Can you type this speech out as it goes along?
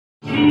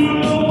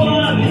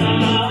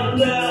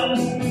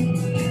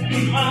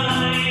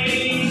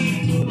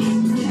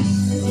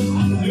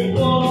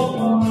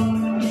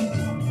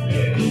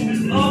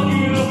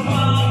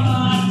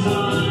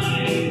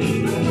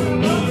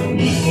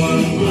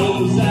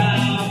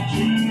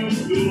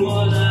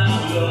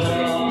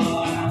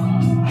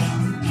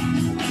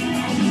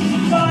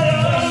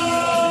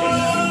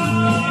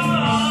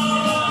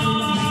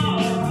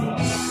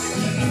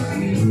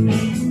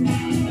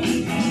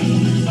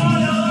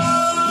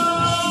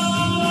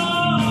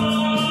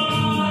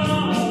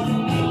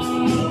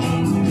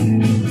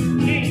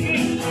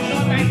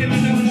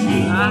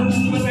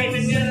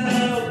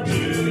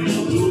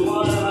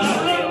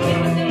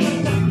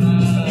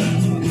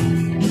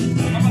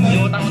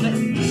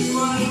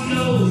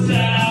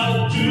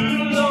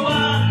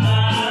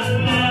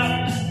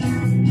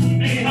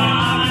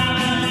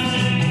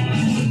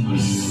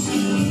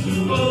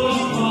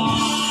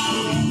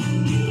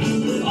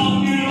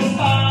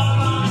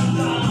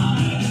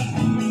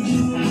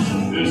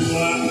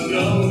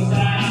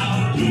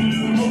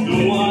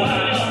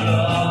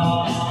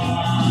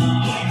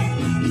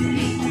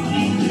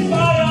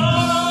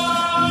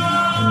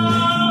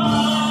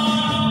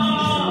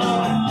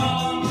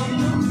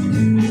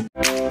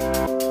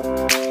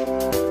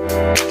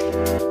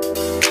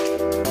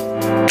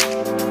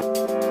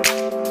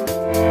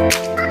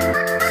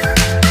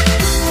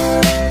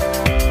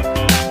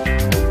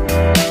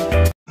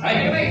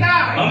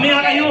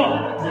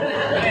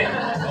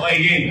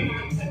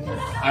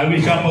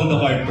shuffle the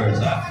card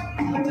first, ha?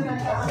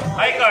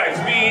 High cards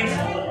means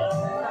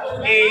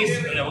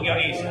ace, huwag yung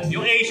ace.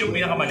 Yung ace yung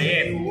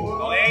pinakamaliit.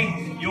 Okay?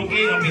 Yung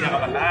king yung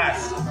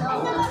pinakamataas.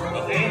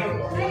 Okay?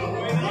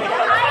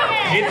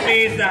 It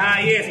means the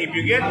highest. If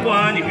you get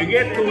 1, if you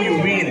get 2, you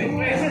win.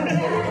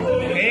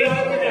 Okay?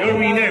 You're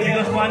winner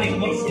because 1 is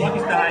what is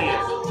the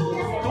highest? 2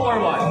 or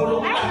 1? You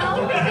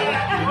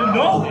don't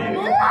know?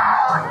 No,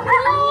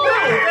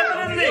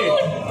 definitely.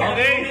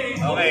 Okay?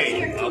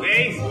 Okay.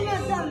 Okay?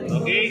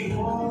 Okay?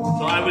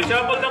 So I will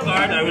shuffle the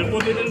card. I will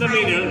put it in the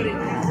middle.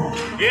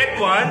 Get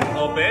 1,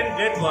 open.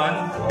 Get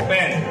 1,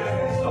 open.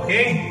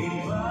 Okay?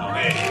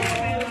 Okay.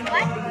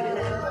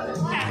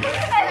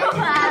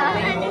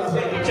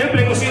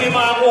 Siyempre, kung sino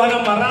makakuha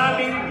ng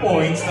maraming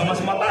points na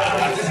mas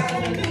mataas,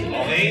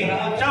 okay,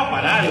 siya ang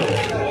panalo.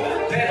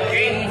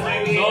 Okay?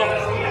 So,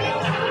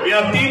 we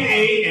have Team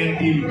A and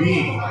Team B.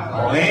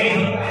 Okay?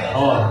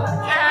 Oh.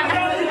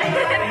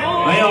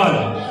 Ngayon,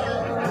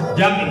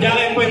 Jack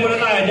and Poy muna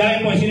tayo. Jack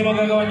and Poy. Sino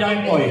magagawa Jack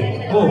and Poy?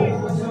 Go.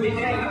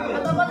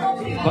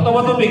 Bato,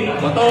 bato, pink.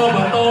 Bato,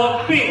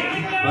 bato, pink.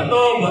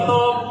 Bato, bato,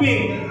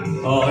 pink.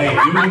 Okay,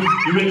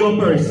 you will go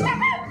first. Okay.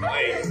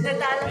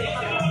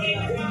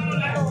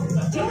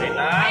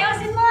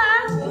 Ayusin mo, ha?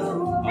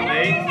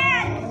 Okay.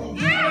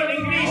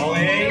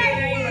 Okay.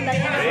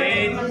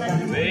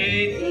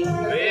 Wait.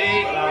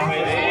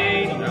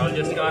 I'll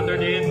just scatter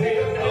it.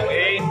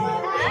 Okay.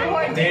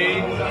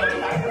 Okay.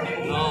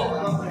 No.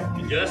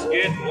 You just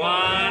get 1.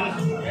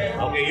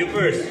 Okay, you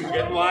first.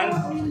 Get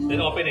 1.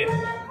 Then open it.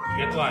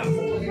 Get 1.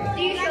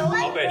 Do you show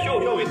it? Okay, show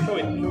it.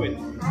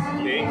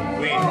 Okay,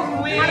 queen.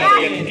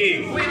 Get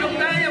king. Queen of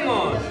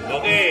Diamonds.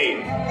 Okay.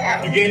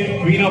 You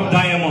get queen of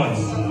diamonds.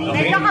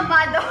 Okay. Medyo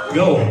kabado.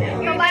 Go.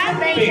 Kabado,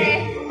 baby.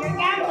 Pick. You're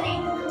gambling.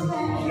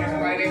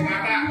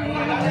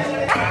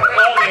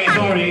 Okay,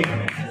 sorry.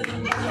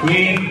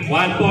 Queen,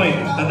 1 point.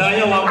 Tandaan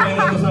niyo, 1 point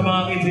na to sa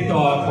mga kids dito.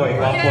 1 point,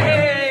 1 point.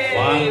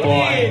 1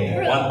 point.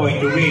 1 point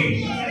to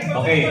win.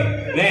 Okay,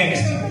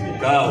 next.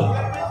 Go.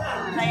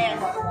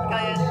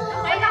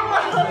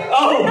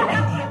 Oh!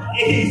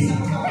 Ace!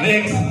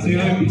 Next.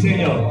 Sino yung picture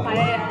niyo?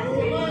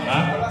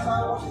 Ha?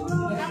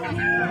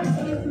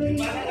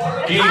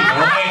 King.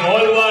 Okay,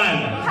 all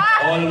 1.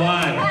 All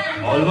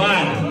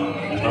 1.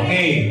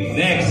 Okay,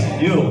 next.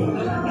 You.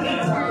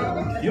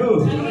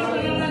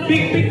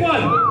 Pick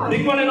 1.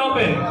 Pick 1 and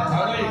open.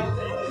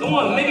 Come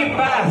on, make it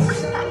fast.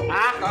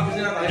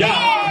 Yeah.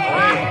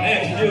 Okay,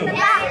 next. You.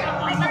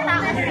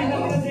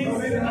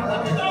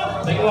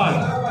 Take 1.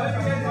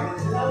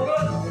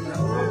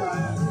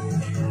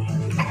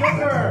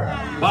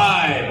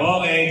 5.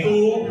 Okay,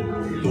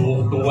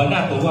 2. 1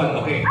 na. 2-1.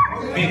 Okay.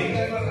 Pick.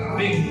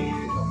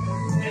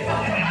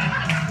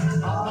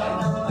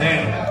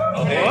 10.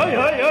 Okay. Oy.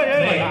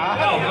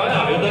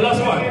 You're the last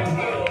one.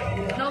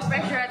 No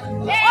pressure.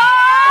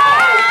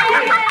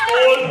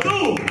 All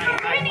 2.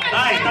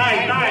 Tie.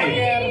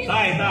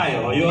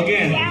 Oh, you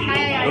again.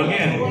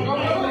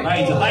 Tie.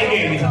 It's a tie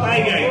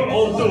game.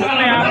 All 2.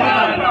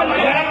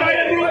 Maghanap tayo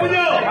ng grupo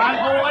nyo.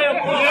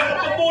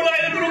 Pumula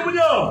kayo ng grupo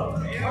nyo.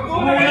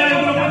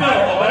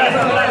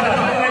 Balasa.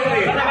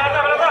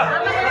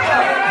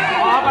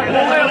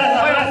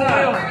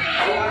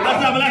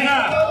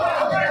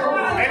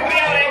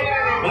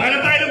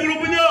 Maghanap tayo ng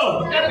grupo nyo.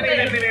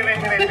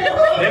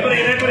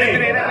 Referee.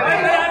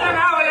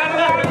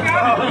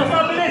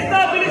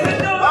 Bilisan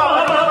nyo.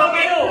 Habang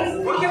kayo.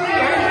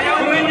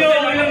 Sumin nyo.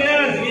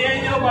 Sige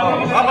nyo.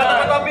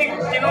 Topic.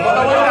 Sino?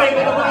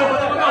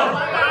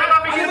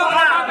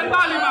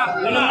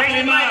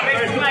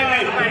 First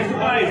to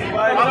five.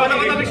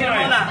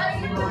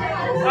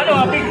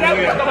 Ano? Pick lang.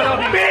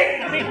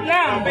 Pick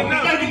lang.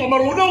 Hindi ko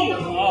marunong.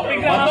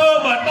 Pick lang.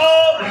 Bato.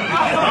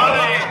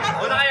 Okay.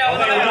 Una kayo.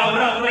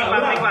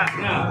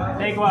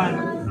 Take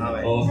 1.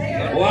 Oh,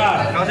 wah.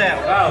 Go, sir.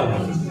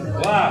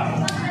 Wah.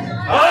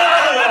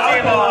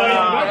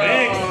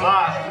 Next.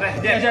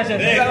 And Nelson.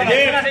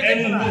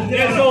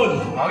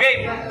 Okay.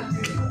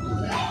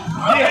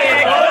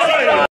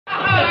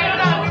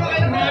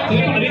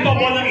 Dito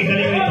po lang dito.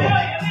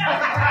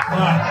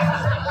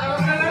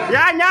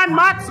 Yan,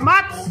 mats.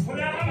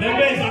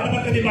 Lembes,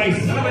 atapat ka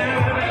device.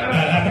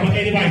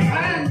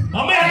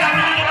 Mamaya, dami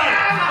na naman.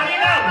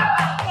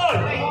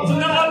 Halinaw.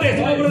 Usap ng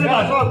kabe, sumubro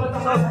naman.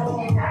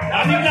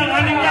 Anim lang.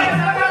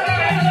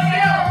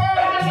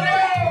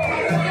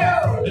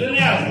 Ilan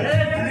yan?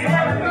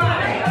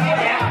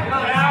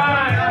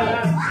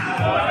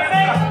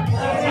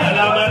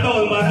 Alaman ito,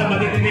 umasa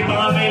matitindi pa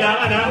nga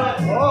kailangan, ha?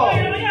 Oo.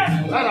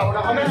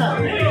 Una kami na.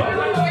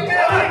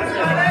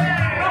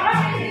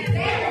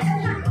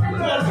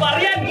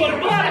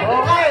 Gorbar!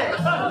 Okay!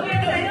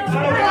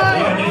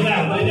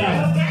 Ayan.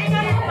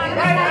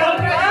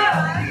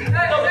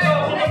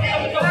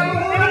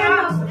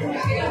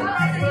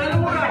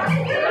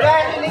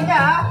 Yan, ini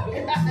niya, ha?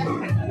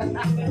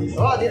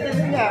 Oh, dito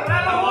niya.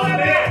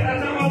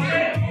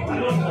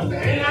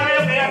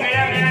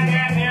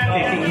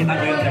 Kikita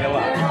ko yung dalawa.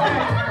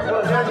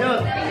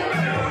 Yun.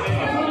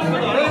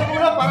 Ngayon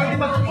muna, parang di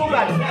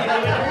magtutugan.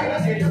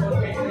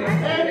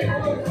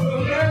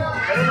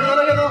 Ganun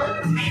talaga, no?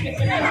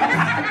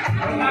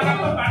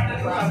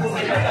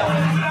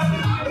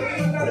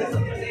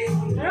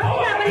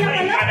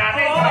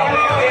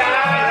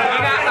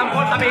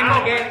 Tampol sabihin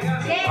mo, okay?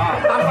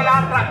 Tampol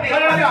lang, practice.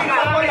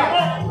 Tampol lang.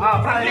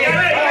 Practice.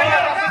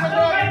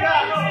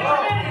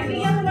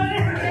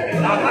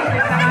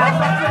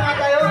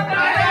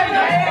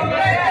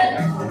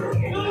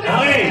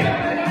 Okay.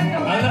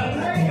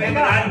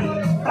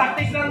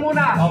 Practice lang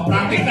muna. Oh,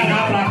 practice na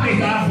ha, practice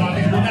ha.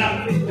 Practice muna.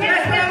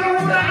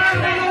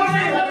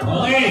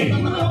 Okay.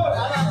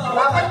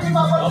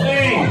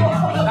 Okay.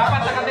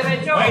 Dapat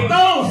nakadiretso. Okay,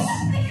 toast!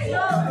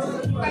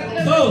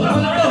 Toast! Ako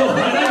na to!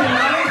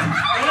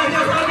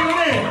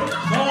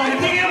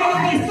 Hindi kayo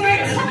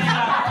mag-stretch!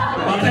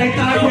 Patay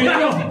tayo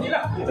ito!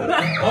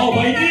 Oh,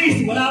 may knees!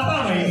 Wala pa,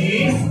 may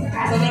knees.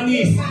 Saan ang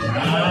knees?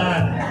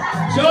 Yan.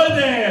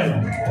 Shoulder!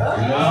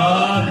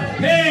 Yan.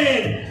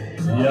 Head!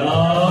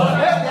 Yan.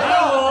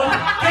 Down!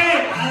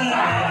 Head!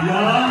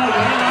 Yan.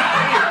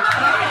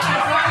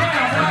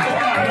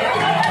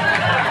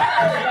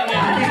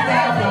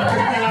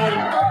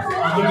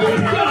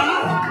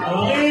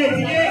 Okay,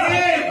 sige,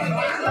 head!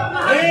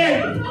 Head!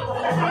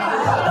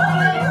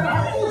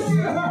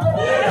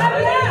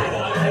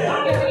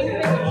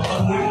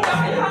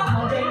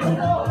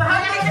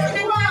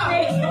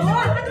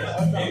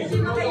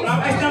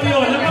 Practice lang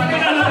yun. Lapag ka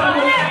na, lapag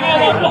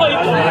mo.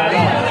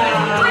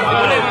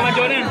 Mama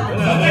Jonan.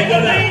 Okay,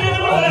 Jonan.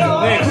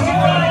 Next.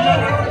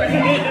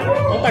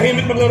 Ang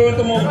tahimik maglaro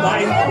ito mo.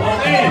 Okay.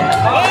 Okay.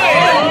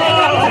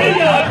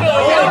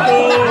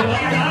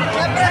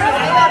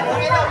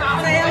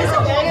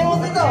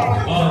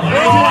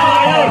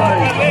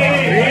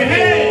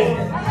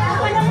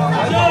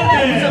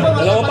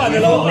 Dalawa pa.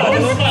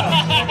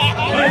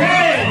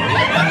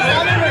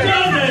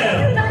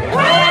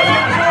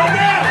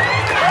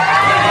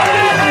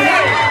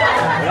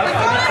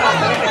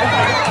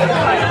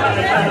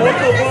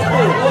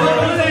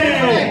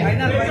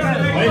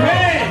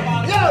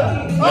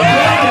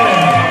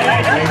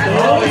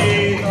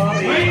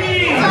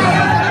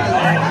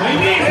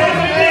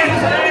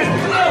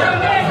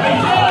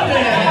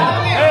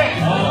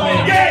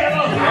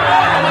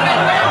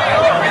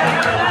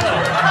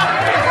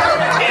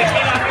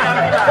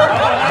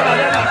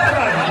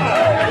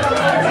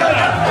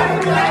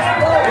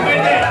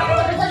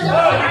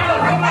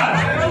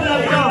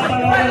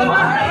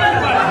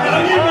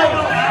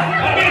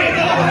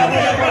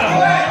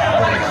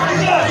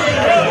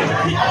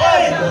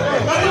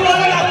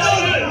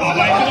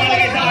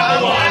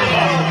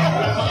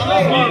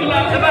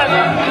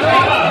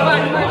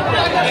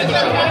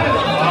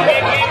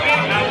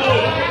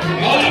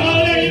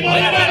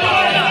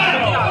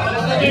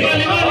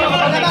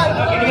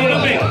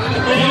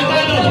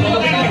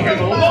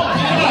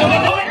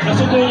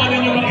 Nasubukan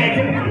ninyo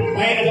mag-exit.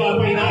 Ay,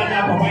 pahinaan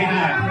na po,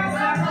 pahinaan.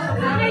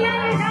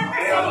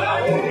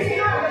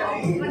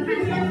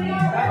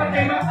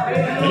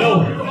 Hello.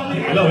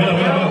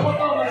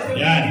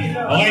 Yan.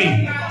 Okay.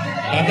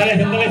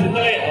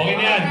 Sandali. Okay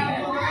na yan.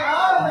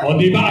 O,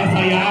 di ba, ang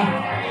saya?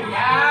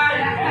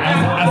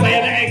 Ang saya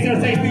ng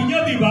exercise ninyo,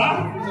 di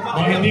ba?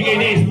 Kung hindi kayo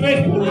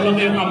na-stress, puro lang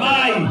kayong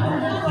kamay.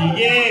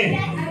 Sige.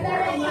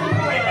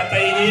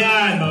 Patayin niyo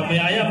yan.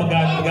 Mamaya yan,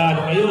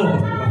 mag-ano kayo.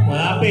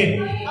 Malapit.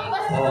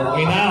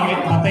 Okay na. Okay.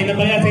 Patay na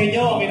ba yan sa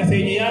inyo? Okay na sa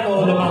inyo yan o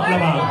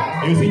lamang-lamang?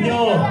 Ayusin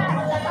nyo.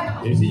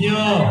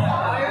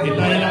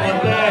 Kita nyo ng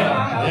konti.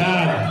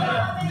 Ayan.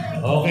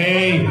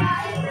 Okay.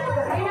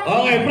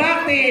 Okay,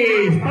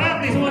 practice.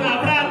 Practice muna,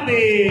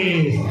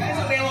 practice.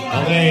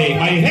 Okay,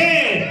 my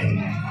head,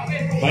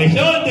 my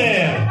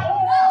shoulder,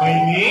 my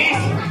knees,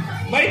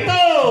 my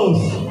toes,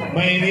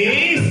 my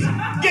knees,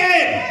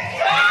 get!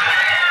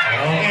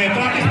 Okay,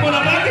 practice muna,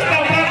 practice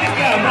lang.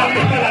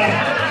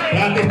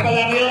 Practice pa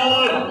lang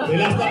yun.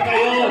 Relax lang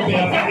kayo.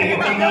 Kaya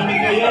patikitan namin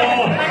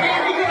kayo.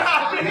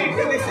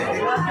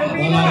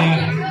 Wala yan.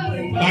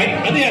 Kahit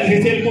ano yan, si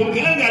cellphone ka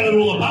lang,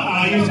 galaro ka pa,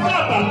 ayos ka,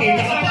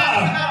 partita ka pa.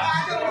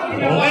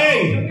 Okay.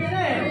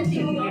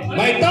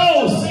 My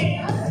toes.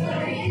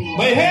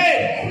 My head.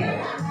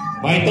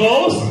 My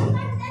toes.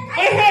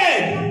 My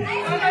head.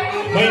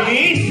 My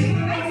knees.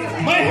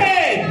 My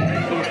head.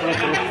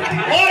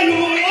 Oh,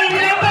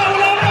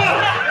 wala pa.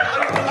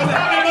 Ang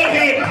dami my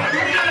head.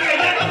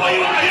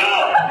 Natabayo kayo.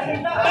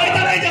 Bakit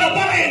na kayo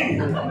pa rin?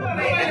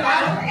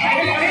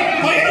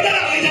 Bakit na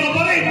kayo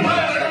pa rin?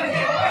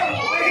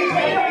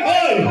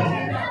 Hoy,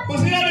 kung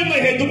sinabi my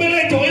head,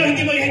 dumiretso kayo,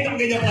 hindi my head ang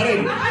ganyan pa rin.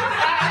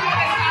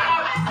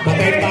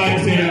 Patay tayo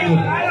sa iyo.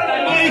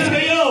 Ayos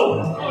kayo.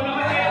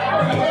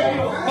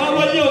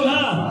 Bawal yun,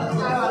 ha?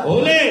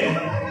 Ulit.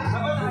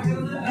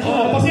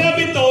 Oh, pag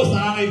sinabi toes,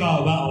 nakakay ba?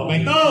 Oh, my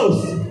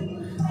toes.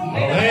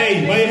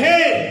 Okay, my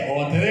head.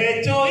 Oh,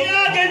 diretso.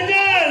 Yeah,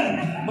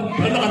 ganyan.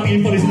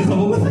 Nakatingin pa rin sila sa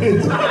mga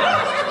diretso.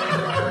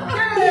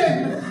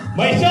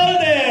 My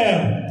shoulder.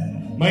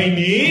 My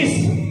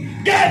knees.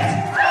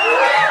 Get!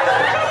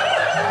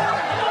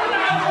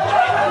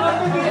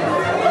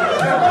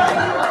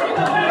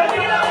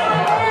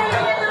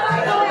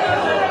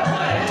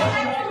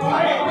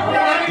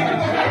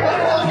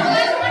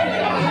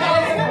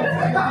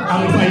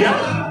 Ang saya.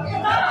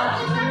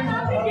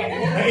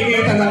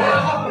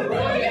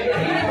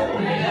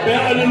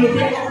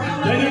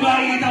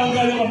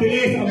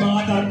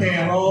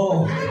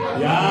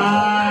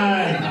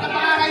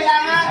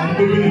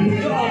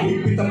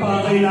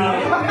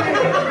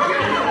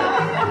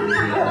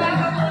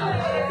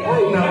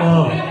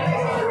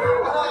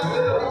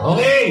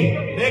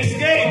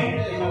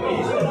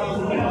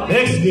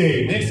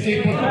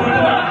 escape mo.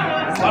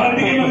 Parang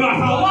di kayo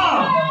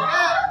mag-asawa.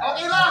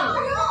 Okay lang.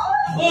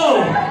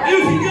 Oh,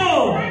 ayusin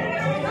nyo.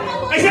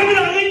 Ay, sabi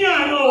na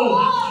ganyan, oh.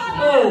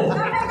 Oh.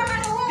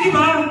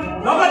 Diba?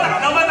 Dapat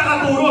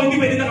nakaturo, hindi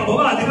pwede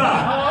nakababa, diba?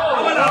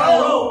 Dapat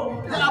nakaturo.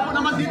 Wala po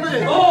naman dito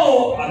eh.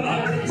 Oo!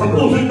 Sa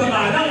pusod na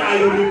nga lang,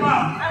 ayaw nyo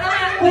pa.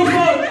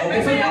 Pusod!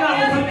 Pusod nyo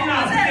na,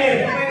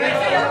 sige.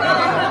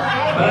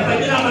 Balatan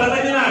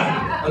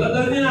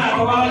nyo na.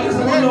 Kawakan nyo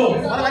sa ulo.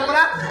 Malakay ko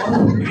na.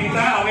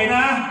 Kita, okay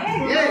na?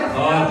 Yes.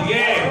 Oh,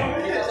 sige.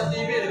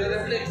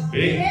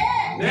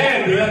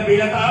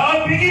 Bilang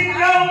tao, pigit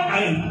lang!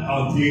 Ay,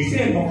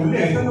 Jason,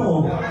 makulit,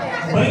 ano?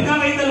 Balik na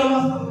kayo dalawa.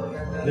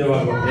 Di ba?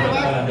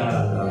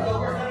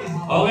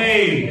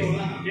 Okay.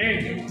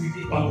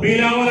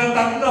 Pagbilang ko ng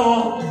 3,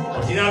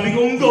 pag sinabi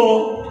kong do,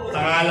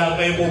 saka lang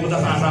kayo pupunta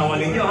sa asawa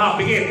ninyo, ha?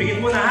 Pikit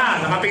muna, ha?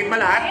 Nakapikit pa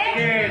lahat?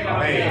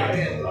 Okay.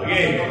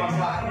 Okay.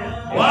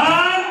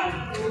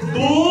 1,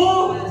 2,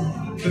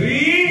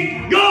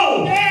 3,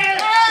 go!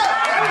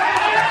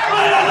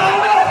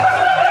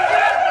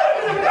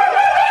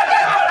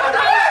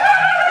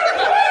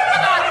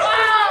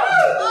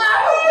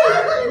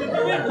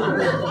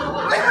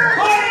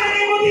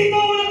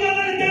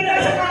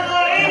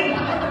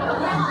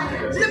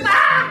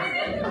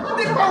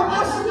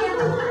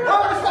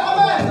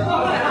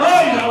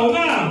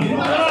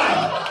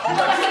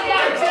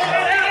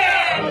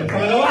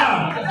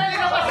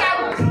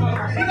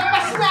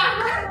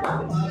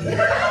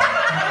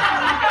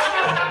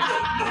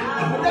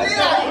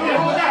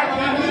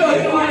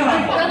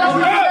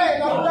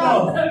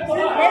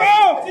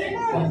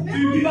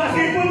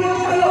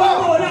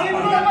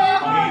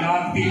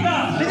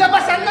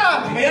 Binabasan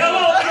na! Kaya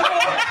mo!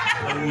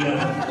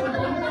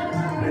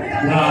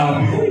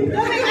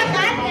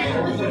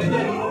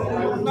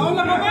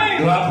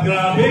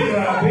 Grabe.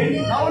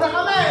 Nauna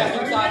kami!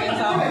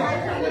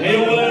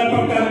 Ngayon wala ng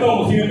pagkanto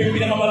kung sino yung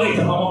pinakamalay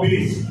sa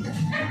pamabilis.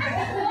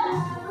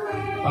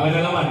 Pakala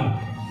naman.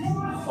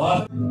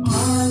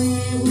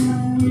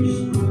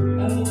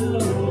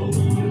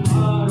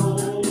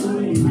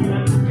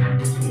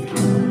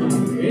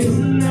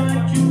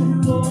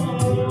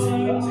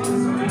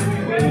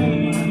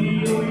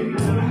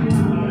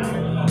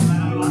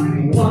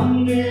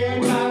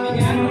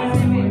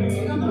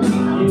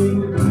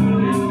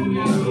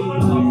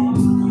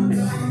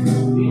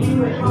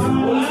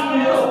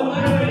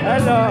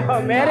 Hello,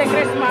 Merry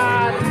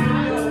Christmas!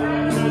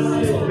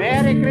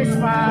 Merry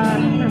Christmas!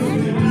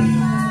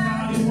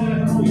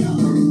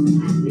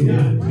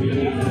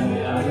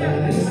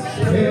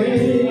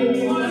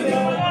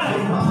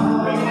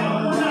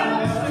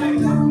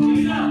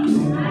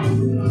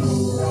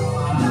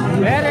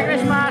 Merry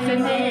Christmas!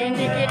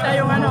 Hindi kita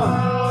yung ano.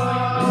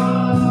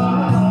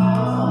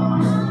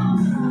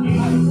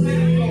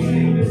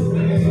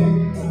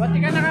 Ba't di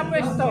ka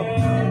nakapwesto?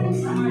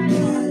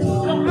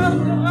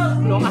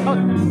 Long out.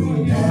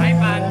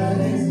 iPad.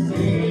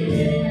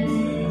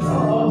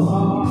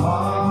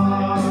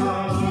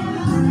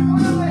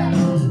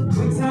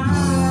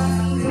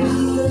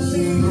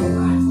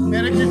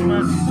 Merry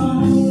Christmas!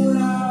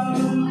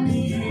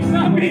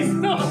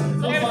 Nabisto!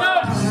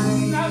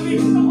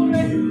 Nabisto ko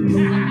rin!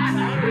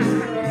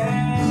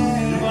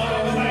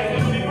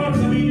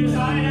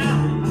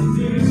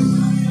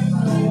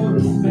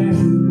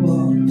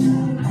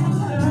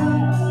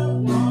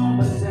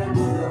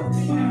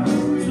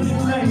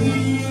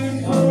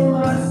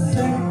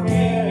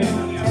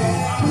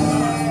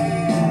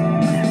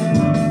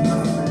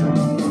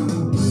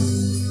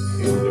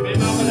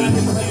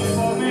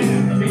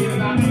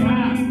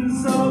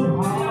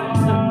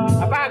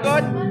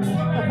 Apagod?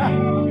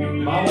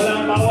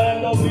 Bawalan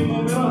daw yung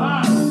numero,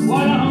 ha?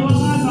 Wala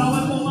hawakan,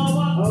 bawal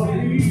tumawag.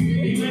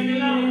 Tingnan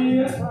nila.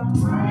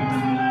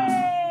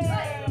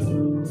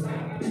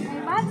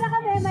 Bad na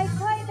kami, may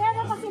koi.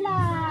 Pero pa sila.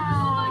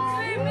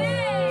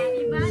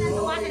 Diba?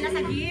 Natuwa sila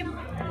sa gym.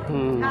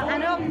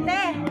 Ano,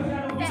 te?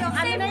 So,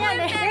 ano na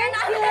yan eh?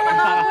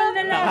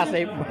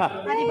 Nakasave pa.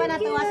 Di ba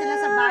natuwa sila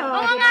sa bag?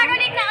 Oo nga,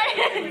 Rolik na.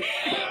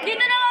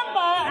 Dito naman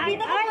po.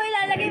 Dito po po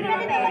ilalagay mo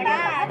ng pera.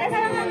 Tapos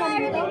lang ang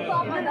marinig po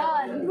ako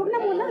doon. Huwag na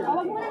muna.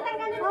 Huwag mo na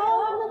tanggalin. Oo,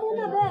 huwag na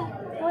muna ba?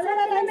 Wala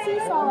na tayong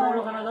season.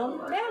 Huwag mo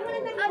na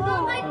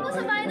tanggalin. Kahit po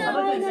sa bahay na.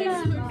 Bahay na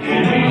lang.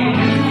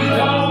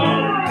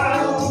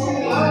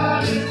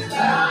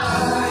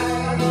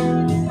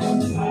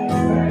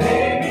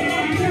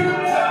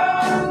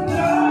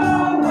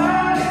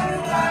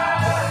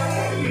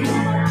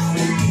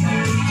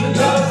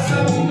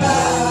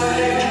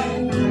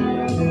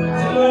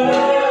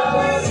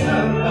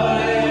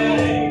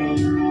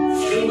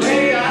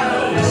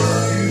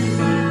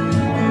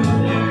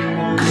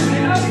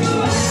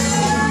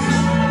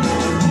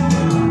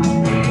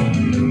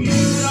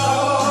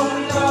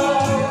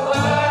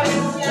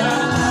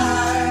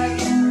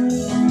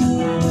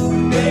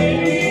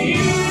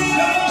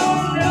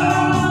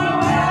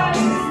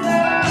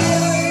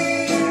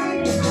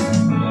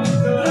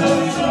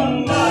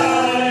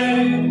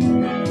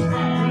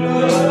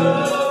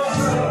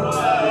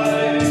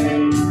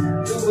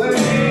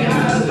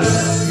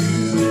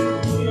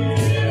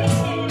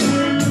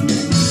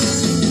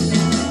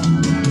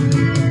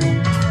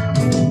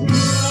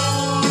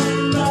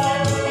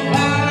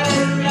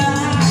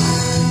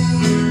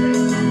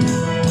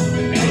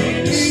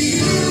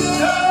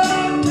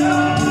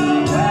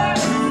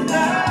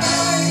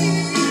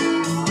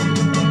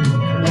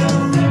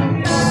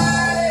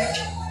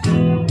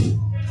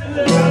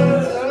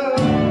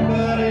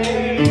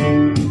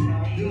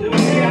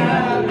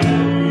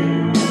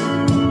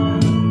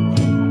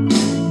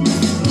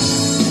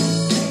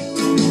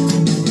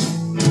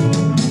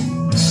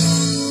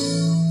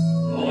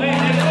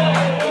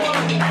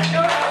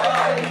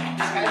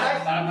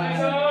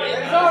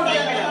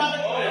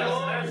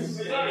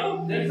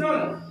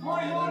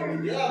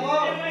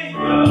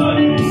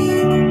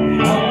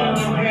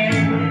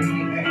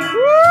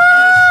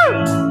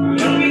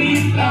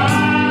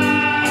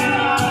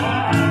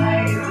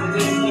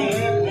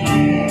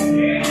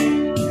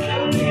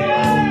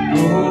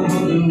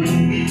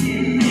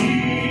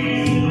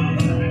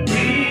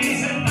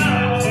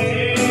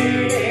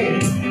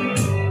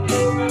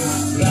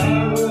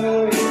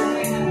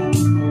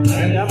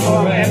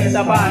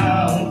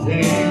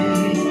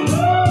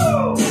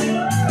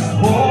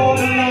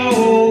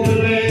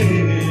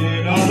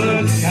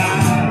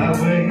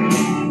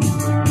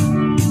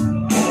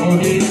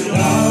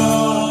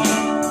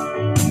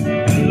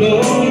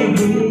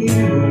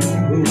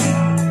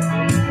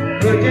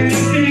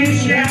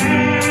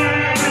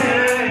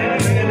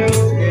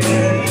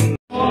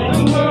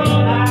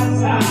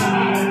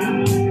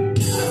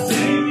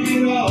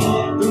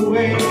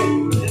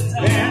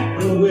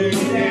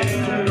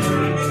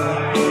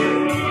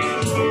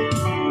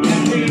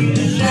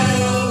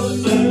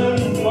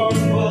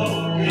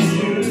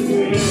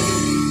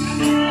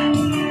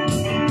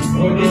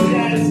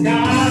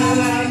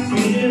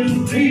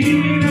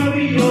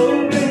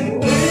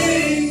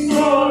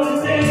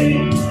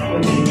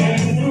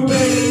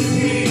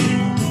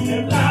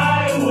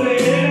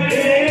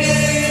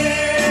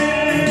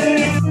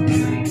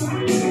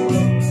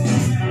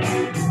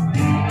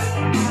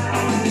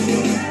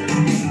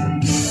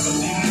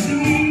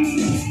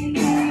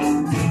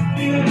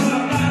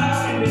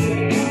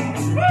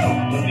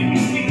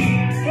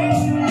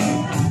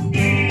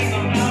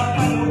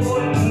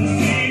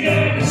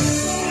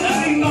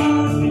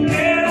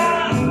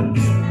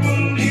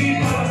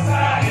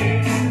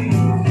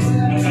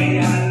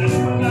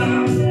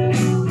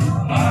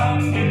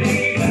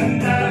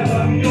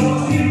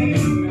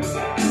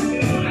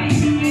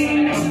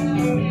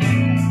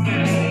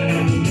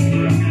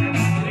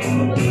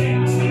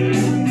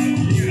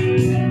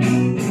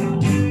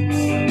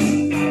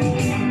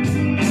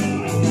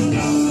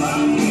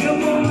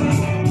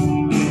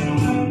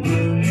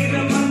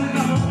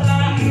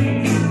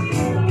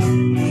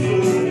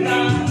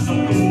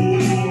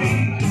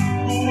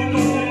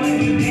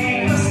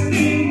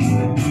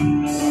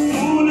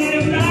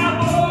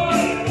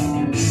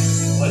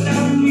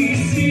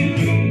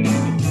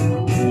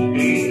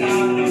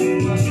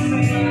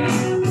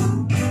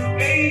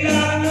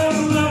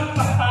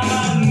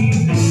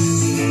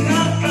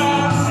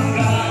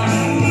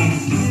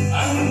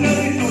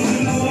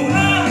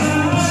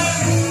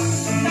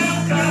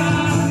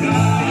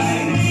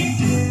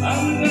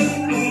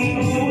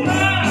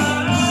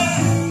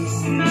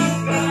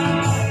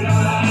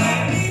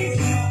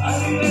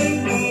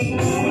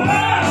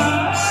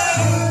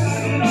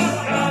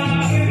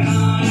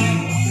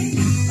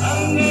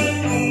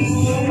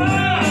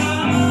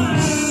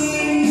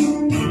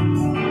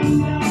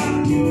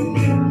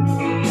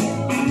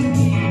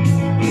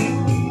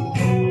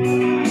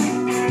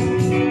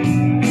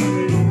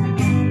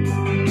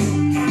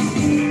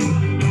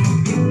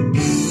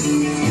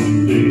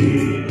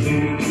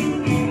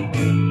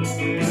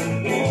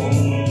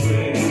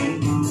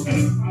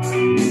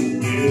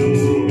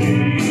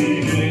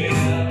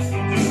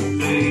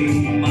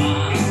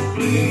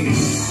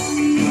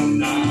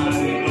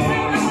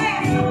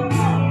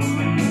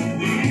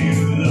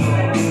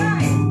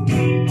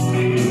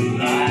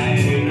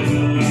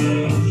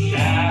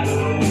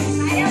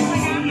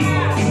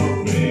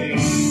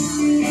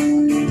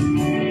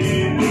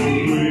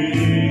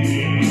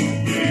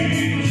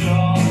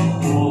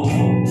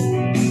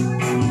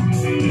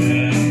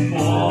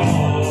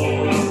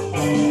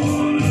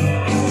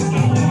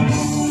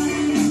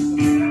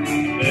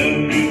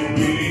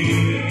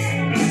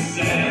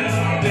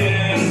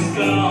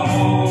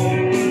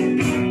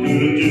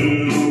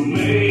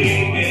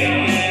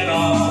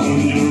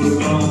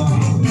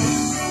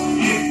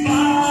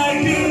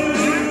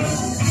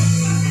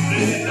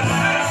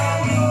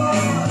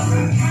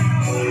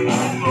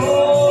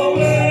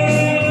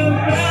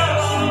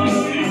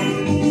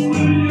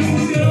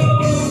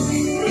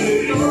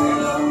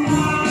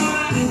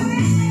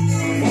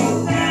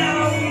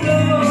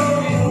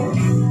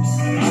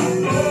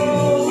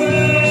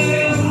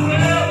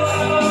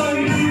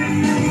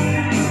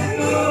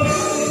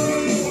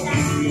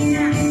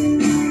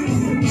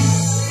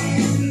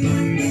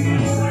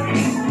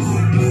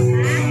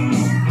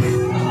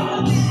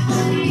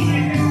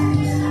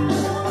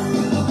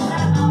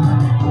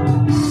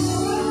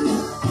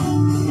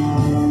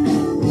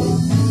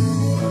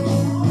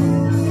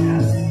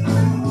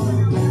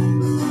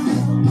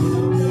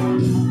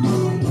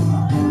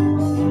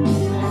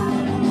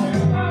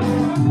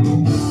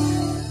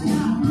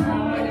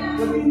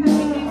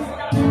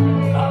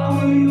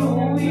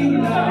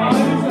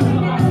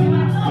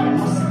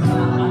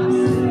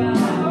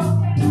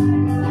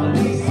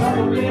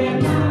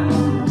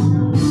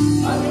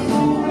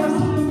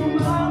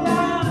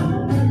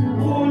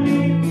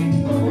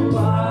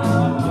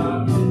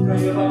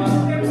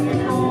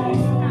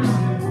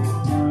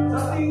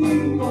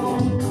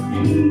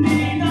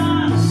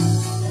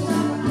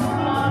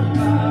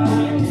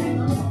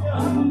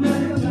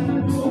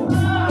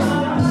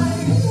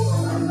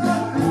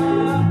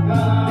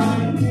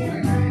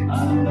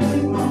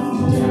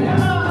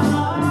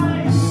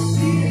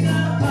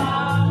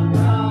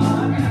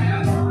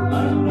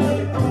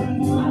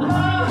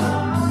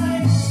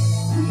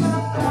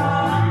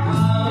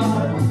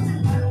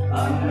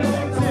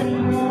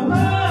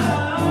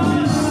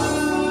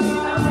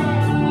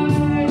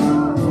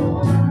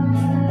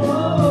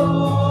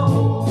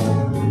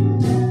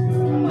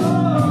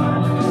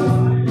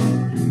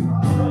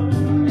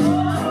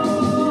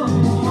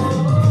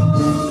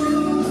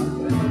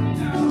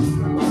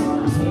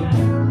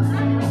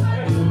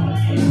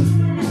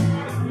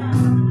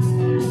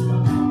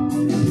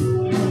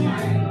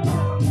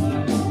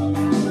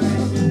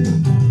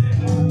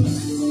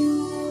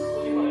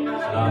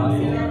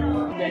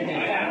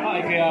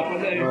 Ay, kaya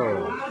pala eh.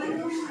 Oh.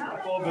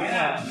 Cover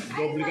na.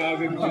 Doble ka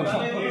agad yun.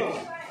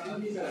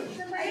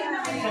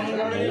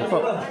 Ayun po,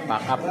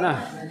 pack up na.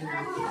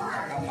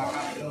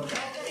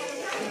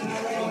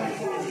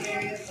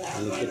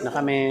 Malipit na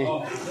kami.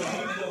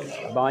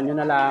 Abangan nyo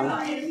na lang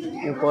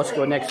yung post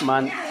ko next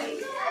month.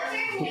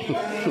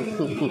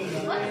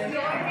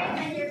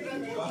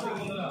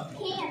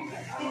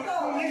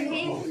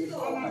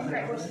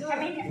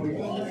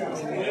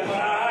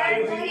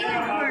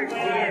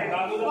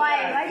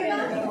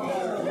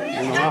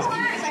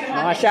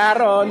 Mga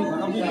Sharon.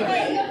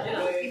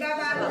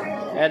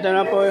 Ito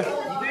na po.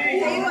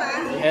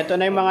 Ito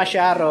na yung mga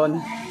Sharon.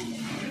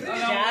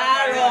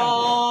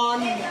 Sharon!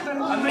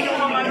 Ano yung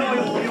mga ano?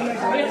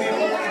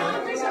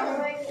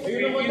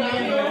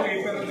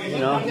 You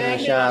know, mga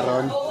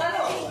Sharon.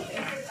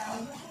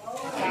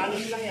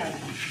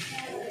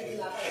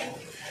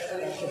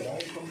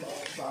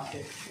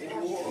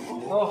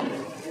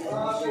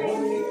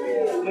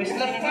 May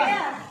slap ka.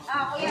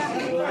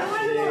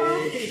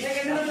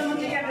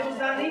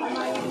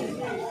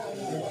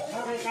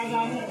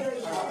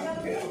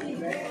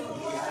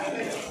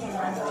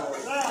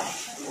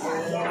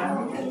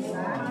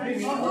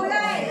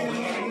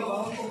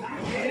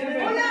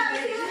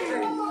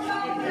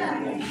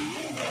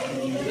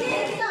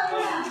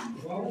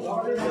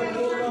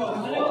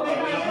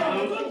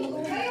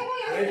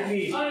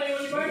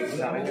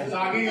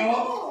 Saging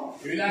oh.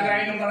 Yung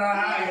ilagay ng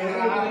baraha. Yung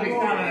baraha,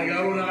 bigta na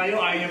naglaro na kayo.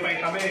 Ayaw niyo pa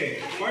itabi.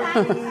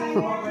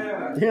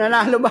 Hindi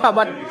nanalo ba?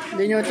 Ba't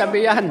hindi nyo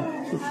tabi yan?